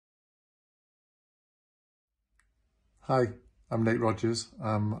Hi, I'm Nate Rogers,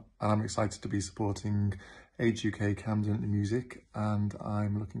 and I'm excited to be supporting Age UK Camden Music, and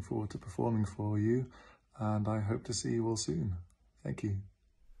I'm looking forward to performing for you, and I hope to see you all soon. Thank you.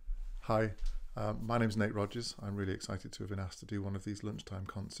 Hi, my name's Nate Rogers. I'm really excited to have been asked to do one of these lunchtime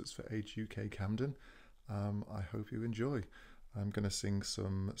concerts for Age UK Camden. I hope you enjoy. I'm going to sing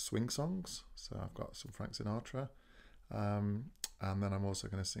some swing songs, so I've got some Frank Sinatra, and then I'm also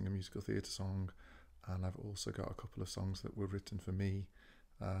going to sing a musical theatre song, and I've also got a couple of songs that were written for me.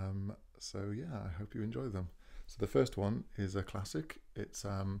 So yeah, I hope you enjoy them. So the first one is a classic. It's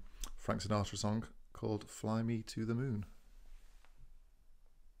Frank Sinatra song called Fly Me to the Moon.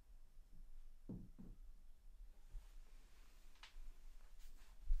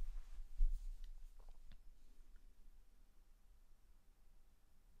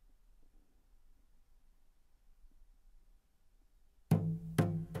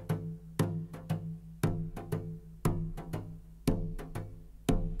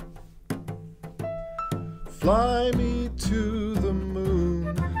 Fly me to the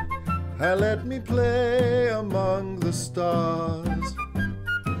moon and let me play among the stars.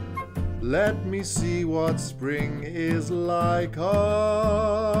 Let me see what spring is like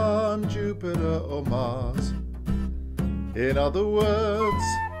on Jupiter or Mars. In other words,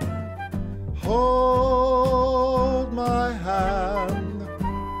 hold my hand.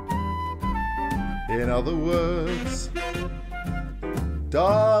 In other words,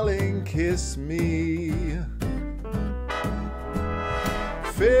 darling, kiss me.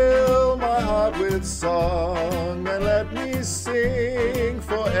 Fill my heart with song and let me sing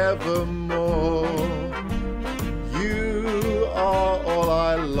forevermore. You are all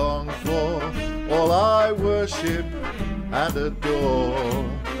I long for, all I worship and adore.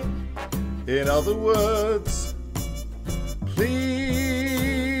 In other words,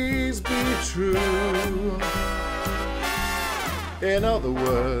 please be true. In other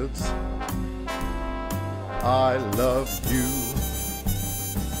words, I love you.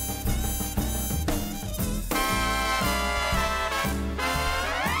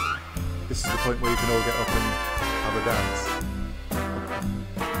 This is the point where you can all get up and have a dance.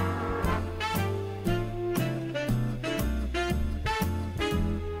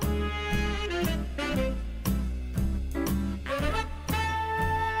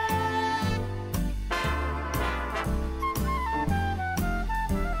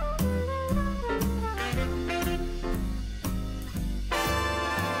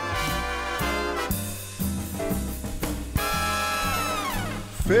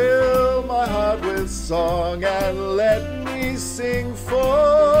 Fill my heart with song and let me sing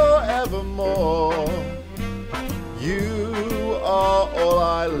forevermore. You are all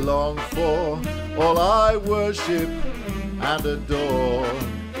I long for, all I worship and adore.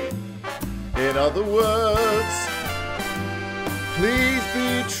 In other words, please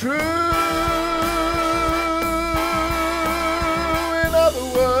be true.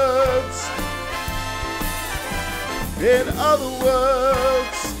 In other words,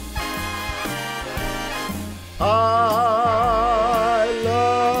 I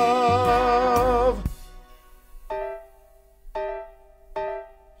love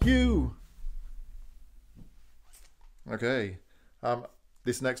you. Okay,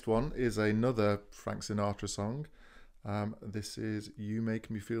 this next one is another Frank Sinatra song. This is You Make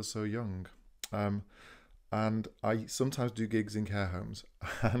Me Feel So Young. And I sometimes do gigs in care homes,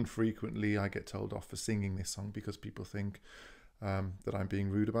 and frequently I get told off for singing this song because people think that I'm being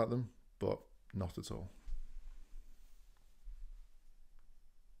rude about them, but not at all.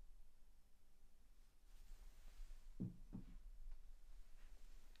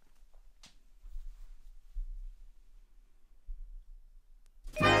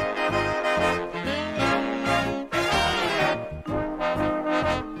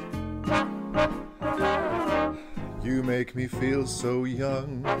 You make me feel so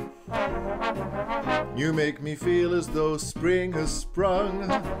young. You make me feel as though spring has sprung.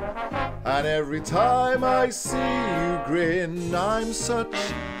 And every time I see you grin, I'm such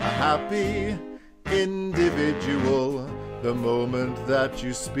a happy individual. The moment that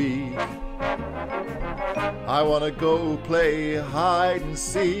you speak, I wanna go play hide and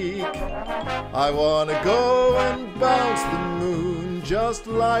seek. I wanna go and bounce the moon just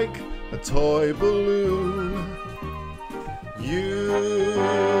like a toy balloon. You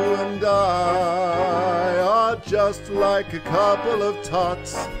and I are just like a couple of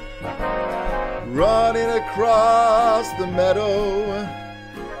tots running across the meadow,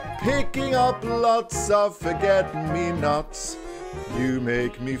 picking up lots of forget-me-nots. You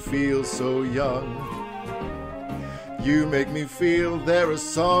make me feel so young. You make me feel there are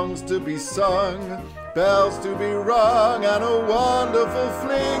songs to be sung, bells to be rung, and a wonderful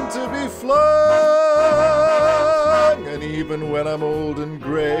fling to be flung. And even when I'm old and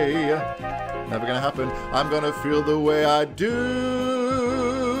grey, never gonna happen, I'm gonna feel the way I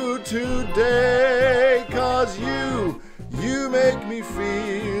do today. 'Cause you make me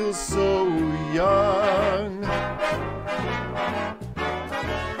feel so young.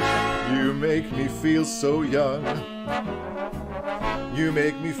 You make me feel so young. You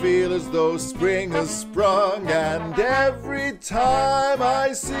make me feel as though spring has sprung, and every time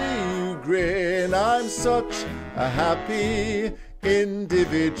I see you grin, I'm such a happy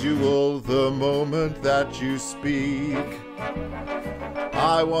individual the moment that you speak.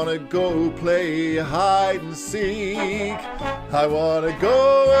 I wanna go play hide and seek. I wanna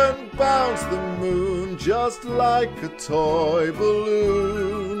go and bounce the moon just like a toy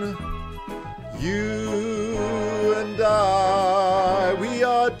balloon. You and I, we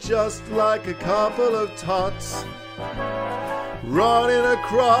are just like a couple of tots running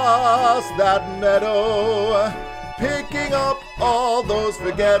across that meadow, picking up all those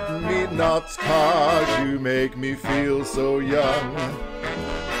forget-me-nots. 'Cause you make me feel so young.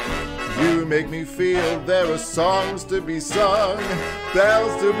 You make me feel there are songs to be sung,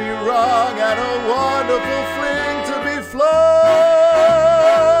 bells to be rung, and a wonderful fling to be flung.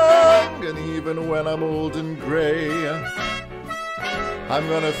 And even when I'm old and grey, I'm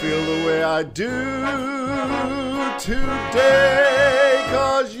gonna feel the way I do today.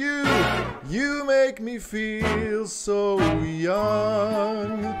 'Cause you make me feel so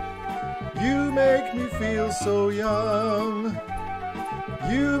young. You make me feel so young.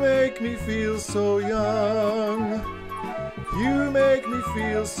 You make me feel so young. You make me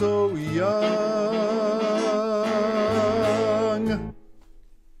feel so young.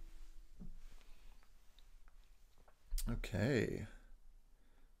 Okay.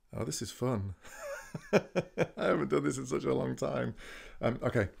 Oh, this is fun. I haven't done this in such a long time.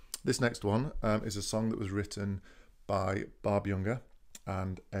 Okay, this next one is a song that was written by Barb Jungr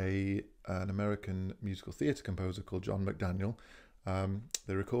and an American musical theatre composer called John McDaniel.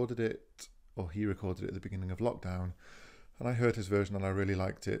 They recorded it, or he recorded it at the beginning of lockdown, and I heard his version and I really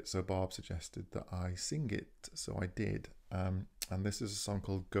liked it, so Barb suggested that I sing it, so I did. And this is a song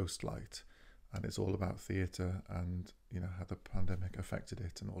called Ghost Light, and it's all about theatre and, you know, how the pandemic affected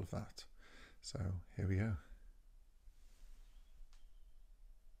it and all of that. So here we go.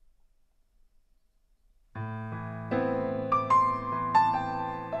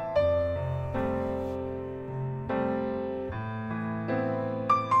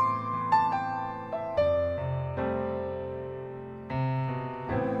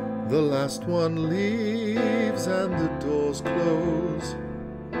 The last one leaves and the doors close.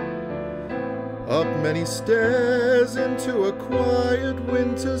 Up many stairs into a quiet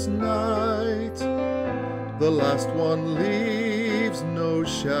winter's night. The last one leaves no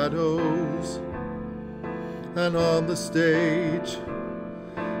shadows. And on the stage,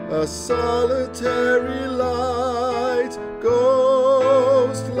 a solitary light.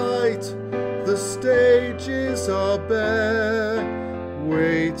 Ghost light, the stages are bare.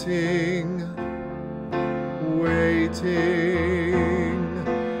 Waiting, waiting.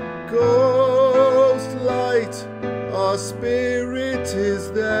 Ghost light, our spirit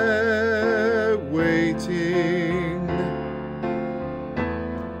is there, waiting.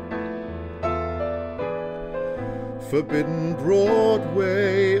 Forbidden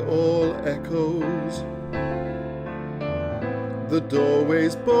Broadway all echoes. The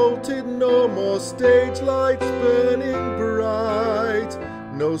doorways bolted, no more stage lights burning bright.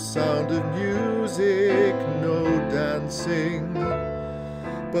 No sound of music, no dancing.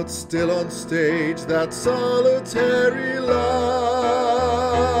 But still on stage, that solitary light.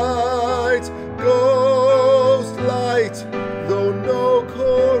 Ghost light, though no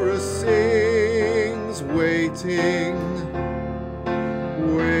chorus sings. Waiting,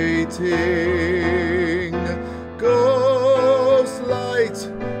 waiting. Ghost light,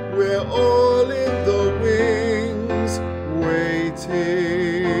 we're all in the wings,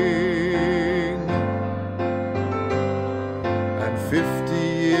 waiting. And 50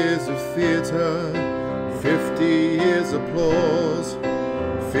 years of theatre, 50 years applause,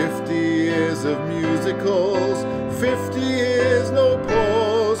 50 years of musicals, 50 years no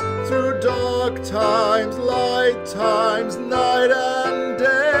pause. Through dark times, light times, night and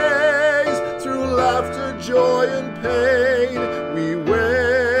days, through laughter, joy and pain, we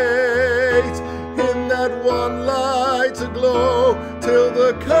wait in that one light aglow, till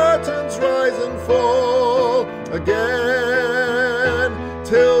the curtains rise and fall again,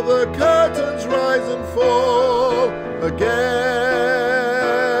 till the curtains rise and fall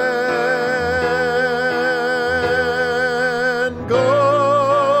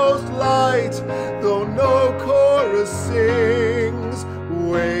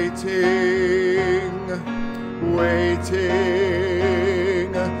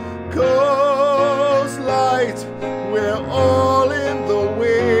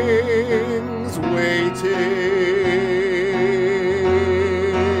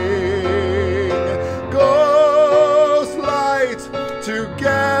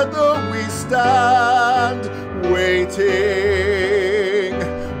together we stand, waiting,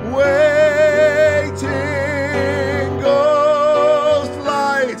 waiting. Ghost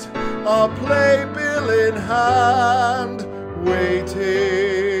light, our playbill in hand,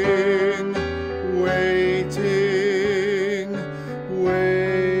 waiting, waiting,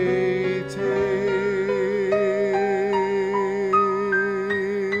 waiting.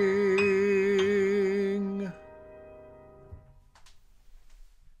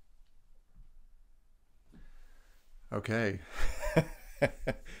 Okay,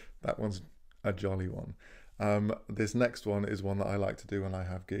 that one's a jolly one. This next one is one that I like to do when I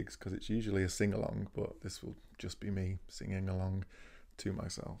have gigs because it's usually a sing-along, but this will just be me singing along to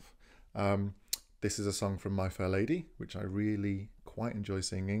myself. This is a song from My Fair Lady, which I really quite enjoy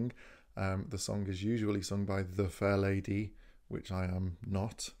singing. The song is usually sung by the Fair Lady, which I am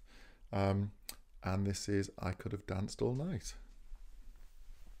not. And this is I Could Have Danced All Night.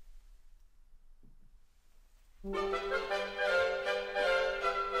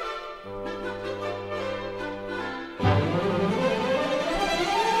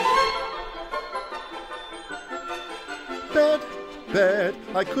 Bed,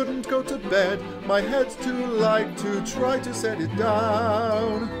 I couldn't go to bed, my head's too light to try to set it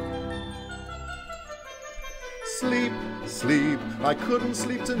down. Sleep, sleep, I couldn't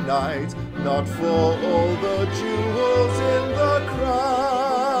sleep tonight, not for all the jewels in the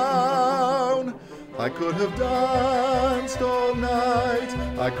crown. I could have danced all night,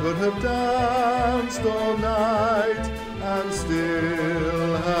 I could have danced all night, and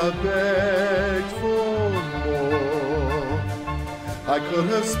still have begged for more. I could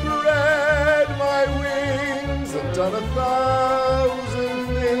have spread my wings and done 1,000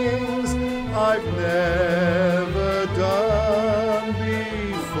 things I've never done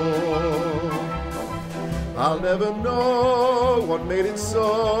before. I'll never know what made it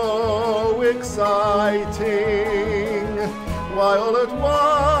so exciting, why all at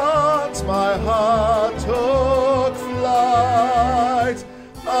once my heart took flight.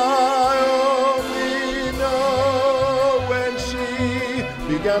 I only know when she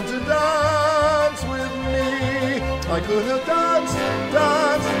began to dance with me. I could have danced,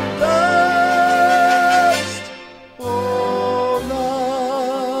 danced, danced all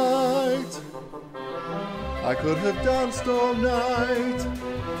night. I could have danced all night.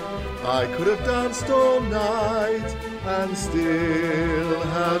 I could have danced all night and still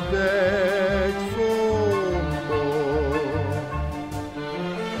have begged for more.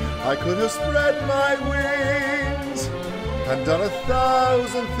 I could have spread my wings and done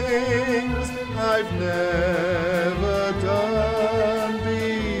 1,000 things I've never done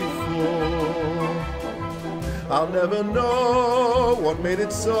before. I'll never know what made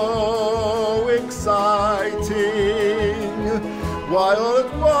it so exciting, why all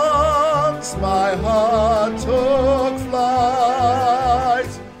at once my heart took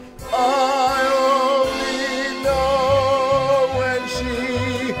flight. I only know when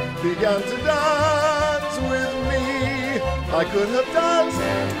she began to dance with me. I could have danced,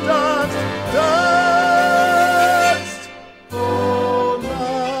 danced, danced all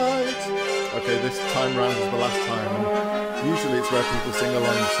night. Okay, this time round is the last time. Usually it's where people sing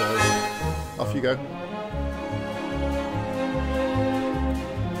along, so off you go.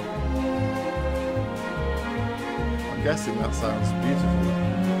 I'm guessing that sounds beautiful.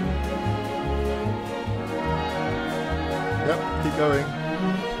 Yep, keep going.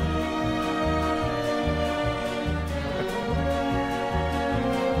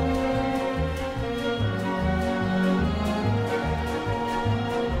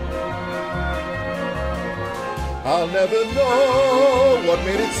 I'll never know what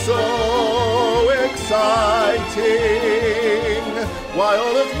made it so exciting, why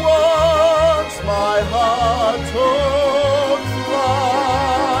all at once my heart took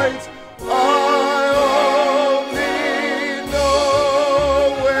flight. I only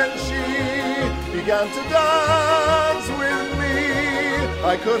know when she began to dance with me.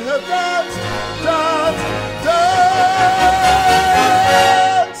 I could have danced, danced, danced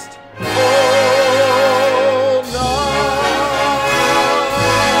all night.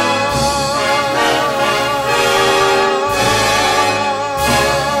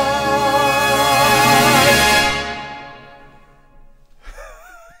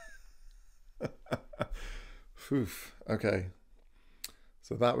 Oof. Okay,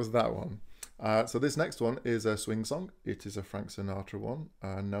 so that was that one. So this next one is a swing song. It is a Frank Sinatra one,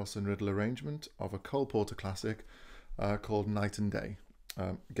 a Nelson Riddle arrangement of a Cole Porter classic called Night and Day.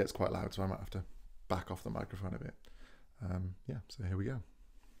 It gets quite loud, so I might have to back off the microphone a bit. Yeah, so here we go.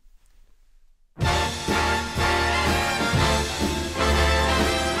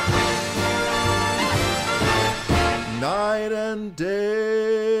 and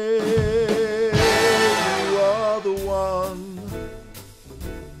day, you are the one.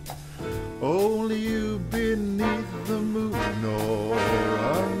 Only you beneath the moon or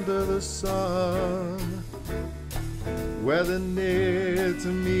under the sun. Whether near to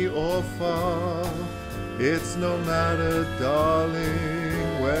me or far, it's no matter,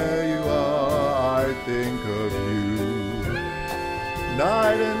 darling, where you are, I think of you.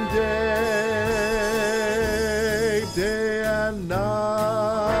 Night and day, day and night.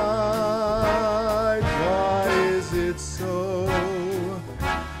 Why is it so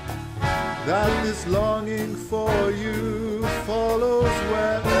that this longing for you follows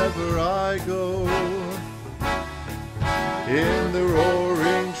wherever I go? In the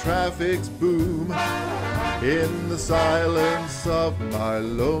roaring traffic's boom, in the silence of my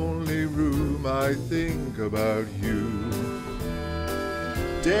lonely room, I think about you.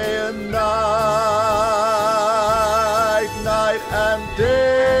 Day and night, night and day,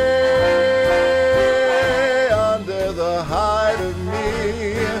 under the hide of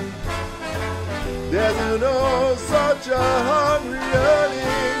me, there's an oh such a hungry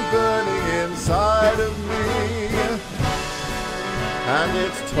yearning burning inside of me. And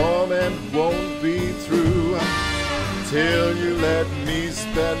its torment won't be through till you let me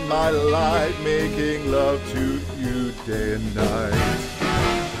spend my life making love to you day and night,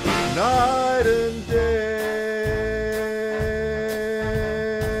 night and day.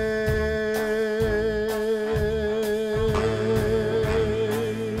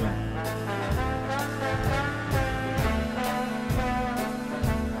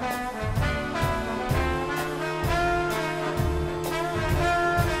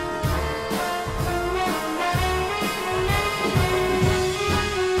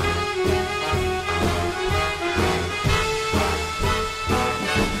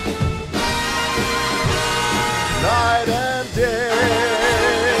 Night and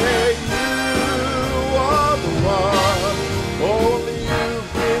day, you are the one. Only you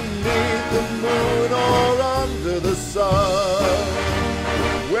beneath the moon or under the sun.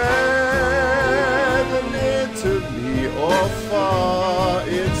 Whether near to me or far,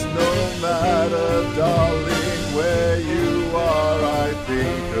 it's no matter, darling, where you are, I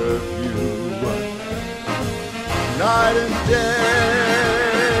think of you. Night and day,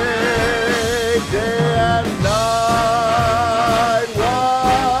 day and night.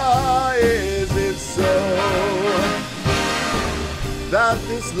 Why is it so that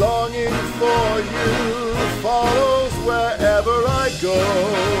this longing for you follows wherever I go?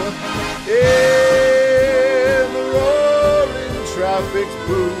 In the roaring traffic's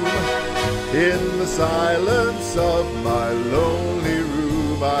boom, in the silence of my lonely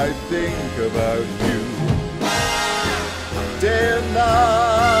room, I think about you. Day and night,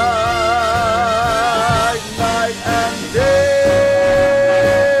 night and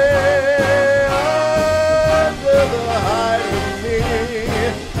day, under the hide of me,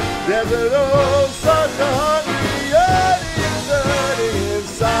 there's an oh such a hungry yearning burning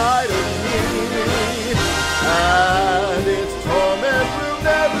inside of me, and its torment will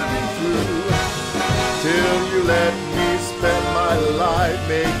never be through till you let me spend my life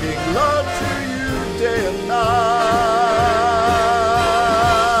making love to you day and night,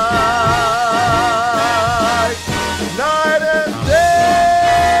 night and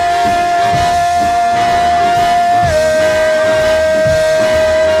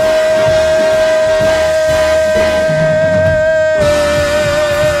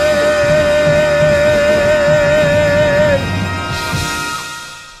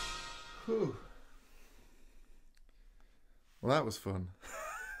Whew. Well, that was fun.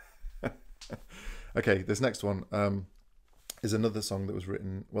 Okay, this next one is another song that was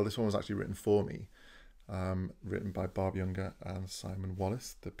written, well, this one was actually written for me, written by Barb Jungr and Simon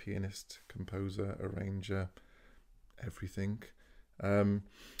Wallace, the pianist, composer, arranger, everything. And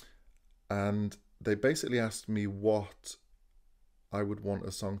they basically asked me what I would want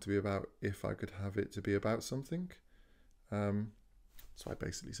a song to be about if I could have it to be about something. So I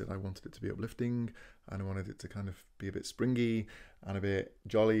basically said I wanted it to be uplifting and I wanted it to kind of be a bit springy and a bit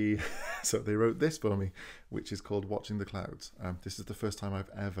jolly. So they wrote this for me, which is called Watching the Clouds. This is the first time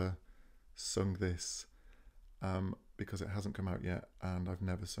I've ever sung this because it hasn't come out yet and I've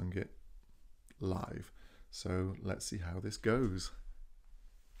never sung it live. So let's see how this goes.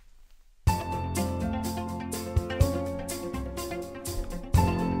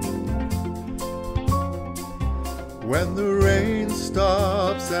 When the rain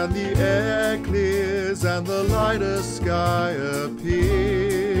stops and the air clears and the lighter sky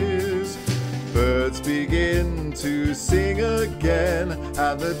appears, birds begin to sing again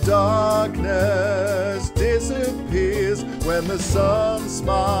and the darkness disappears. when the sun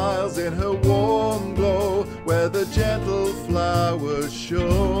smiles in her warm glow, where the gentle flowers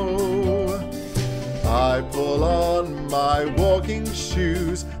show. I pull on my walking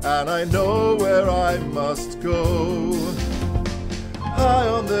shoes, and I know where I must go. High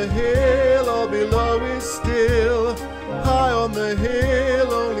on the hill, or below is still. High on the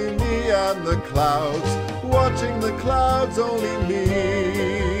hill, only me and the clouds. Watching the clouds, only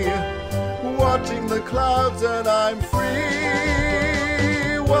me. Watching the clouds, and I'm free.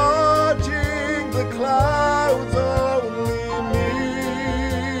 Watching the clouds, only me.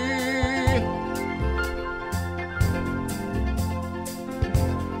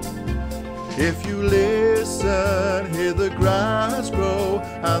 If you listen, hear the grass grow,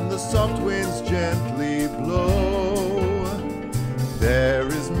 and the soft winds gently blow. There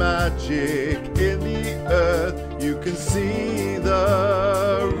is magic in the earth, you can see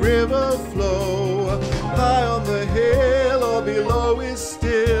the river flow. High on the hill, or below is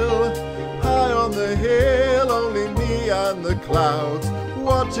still. High on the hill, only me and the clouds.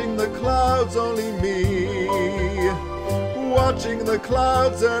 Watching the clouds, only me. Watching the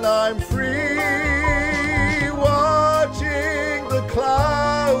clouds, and I'm free. Watching the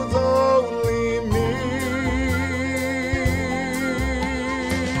clouds, only me.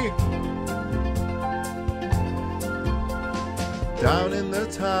 Down in the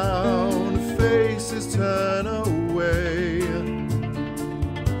town, faces turn away,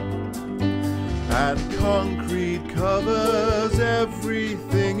 and concrete covers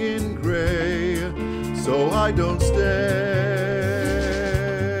everything in grey, so I don't stay.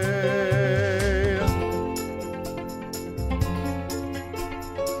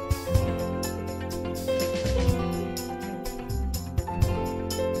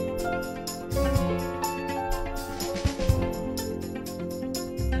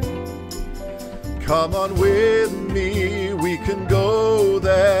 Come on with me, we can go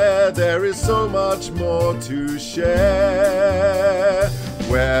there. There is so much more to share.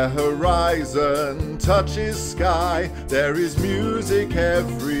 Where horizon touches sky, there is music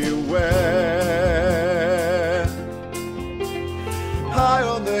everywhere. High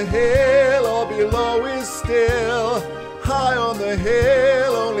on the hill, or below is still. High on the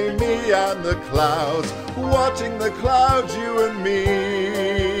hill, only me and the clouds. Watching the clouds, you and me.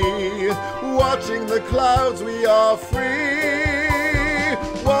 Watching the clouds, we are free.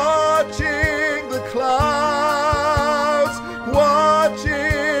 Watching the clouds.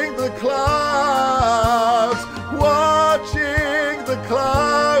 Watching the clouds. Watching the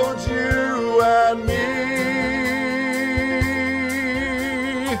clouds, you and me.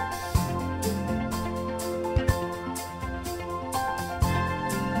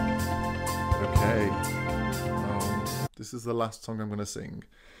 Okay. This is the last song I'm going to sing.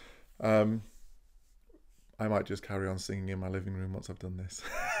 I might just carry on singing in my living room once I've done this,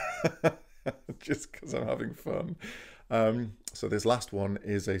 just because I'm having fun. So this last one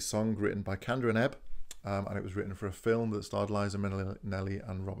is a song written by Candra and Ebb, and it was written for a film that starred Liza Minnelli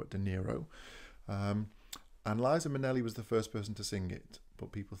and Robert De Niro. And Liza Minnelli was the first person to sing it,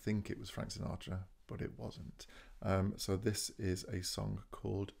 but people think it was Frank Sinatra, but it wasn't. So this is a song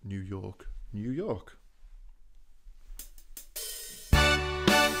called New York, New York.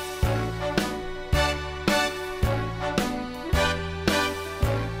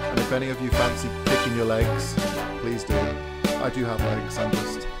 If any of you fancy kicking your legs, please do. I do have legs, I'm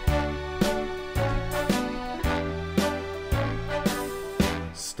just...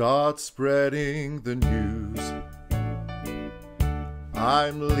 Start spreading the news.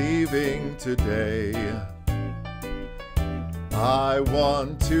 I'm leaving today. I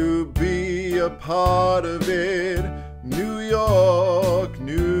want to be a part of it. New York,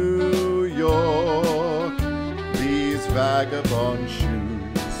 New York. These vagabond shoes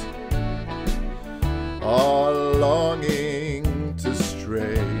are longing to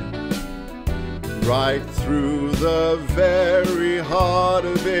stray right through the very heart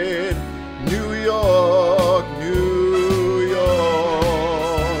of it. New York, New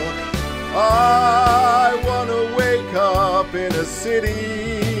York. I want to wake up in a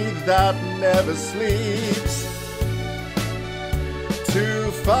city that never sleeps,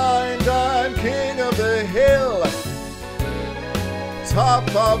 to find I'm king of the hill, top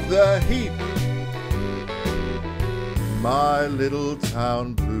of the heap. My little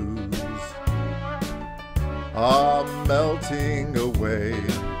town blues are melting away.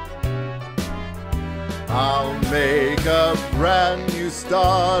 I'll make a brand new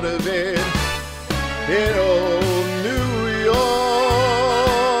start of it in old New York.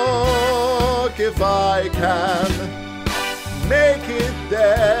 If I can make it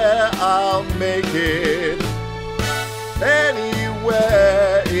there, I'll make it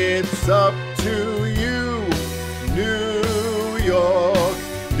Anywhere, it's up to you. New York,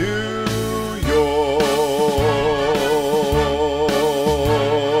 New York.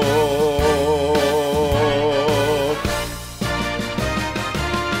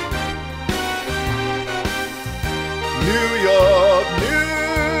 New York,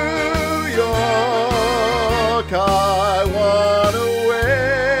 New York. I wanna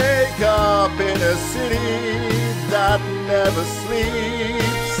wake up in a city that never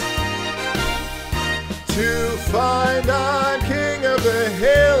sleeps, to find I'm king of the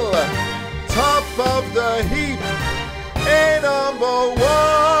hill, top of the heap, a number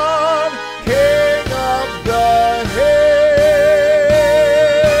one, king of the hill.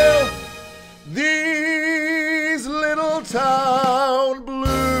 These little town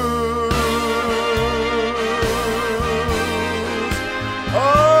blues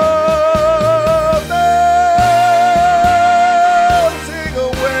are melting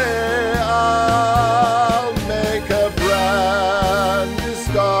away. I'll make a brand new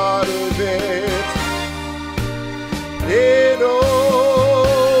start of it in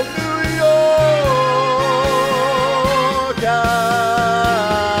old New York.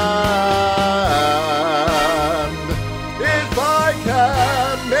 And if I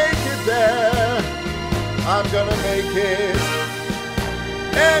can make it there, I'm gonna make it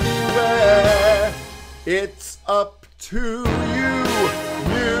anywhere. It's up to you,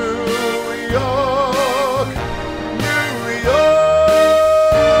 New York, New York, New York.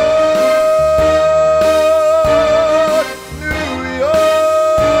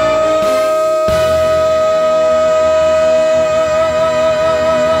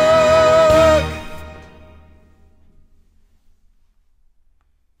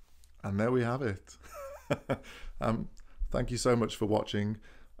 And there we have it. Thank you so much for watching,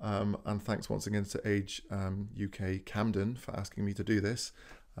 and thanks once again to Age UK Camden for asking me to do this.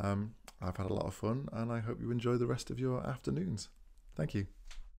 I've had a lot of fun, and I hope you enjoy the rest of your afternoons. Thank you.